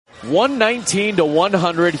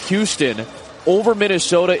119-100 Houston over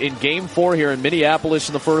Minnesota in Game 4 here in Minneapolis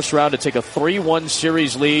in the first round to take a 3-1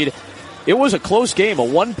 series lead. It was a close game, a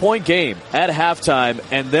 1-point game at halftime,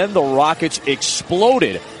 and then the Rockets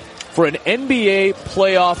exploded for an NBA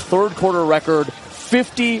playoff third-quarter record,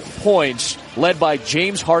 50 points, led by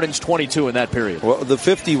James Harden's 22 in that period. Well, the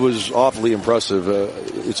 50 was awfully impressive.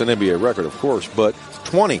 It's an NBA record, of course, but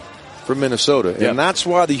 20 for Minnesota. Yep. And that's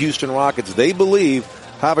why the Houston Rockets, they believe,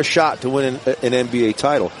 have a shot to win an NBA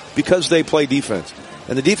title because they play defense.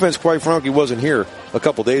 And the defense, quite frankly, wasn't here a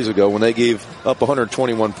couple days ago when they gave up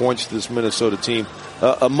 121 points to this Minnesota team.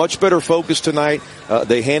 A much better focus tonight.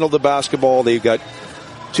 They handled the basketball. They've got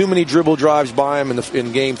too many dribble drives by them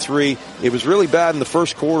in Game 3. It was really bad in the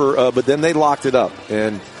first quarter, but then they locked it up.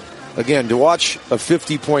 And again, to watch a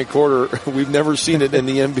 50-point quarter, we've never seen it in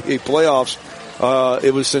the NBA playoffs.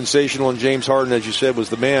 It was sensational, and James Harden, as you said, was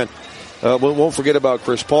the man. Won't forget about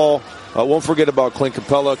Chris Paul. Won't forget about Clint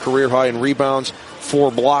Capella, career high in rebounds,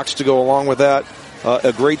 4 blocks to go along with that.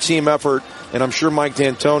 A great team effort, and I'm sure Mike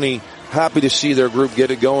D'Antoni happy to see their group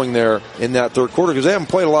get it going there in that third quarter because they haven't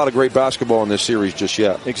played a lot of great basketball in this series just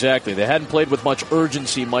yet. Exactly. They hadn't played with much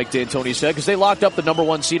urgency, Mike D'Antoni said, because they locked up the number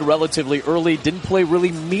 1 seed relatively early, didn't play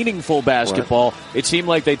really meaningful basketball. Right. It seemed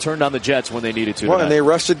like they turned on the Jets when they needed to. Well, and they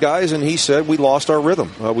rested guys, and he said, we lost our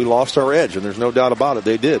rhythm. We lost our edge, and there's no doubt about it.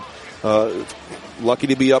 They did. Lucky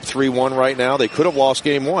to be up 3-1 right now. They could have lost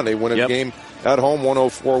Game 1. They win a game at home,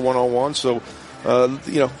 104-101. So,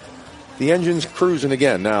 the engine's cruising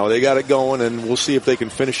again now. They got it going, and we'll see if they can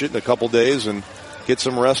finish it in a couple days and get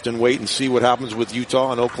some rest and wait and see what happens with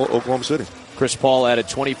Utah and Oklahoma City. Chris Paul added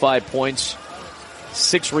 25 points,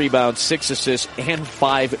 6 rebounds, 6 assists, and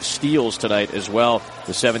 5 steals tonight as well.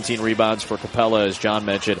 The 17 rebounds for Capella, as John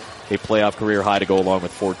mentioned, a playoff career high to go along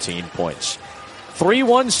with 14 points.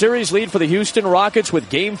 3-1 series lead for the Houston Rockets with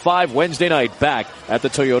Game 5 Wednesday night back at the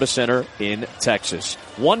Toyota Center in Texas.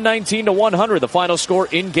 119-100, the final score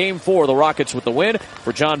in Game 4. The Rockets with the win.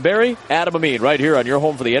 For John Barry, Adam Amin, right here on your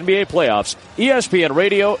home for the NBA playoffs, ESPN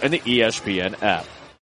Radio and the ESPN app.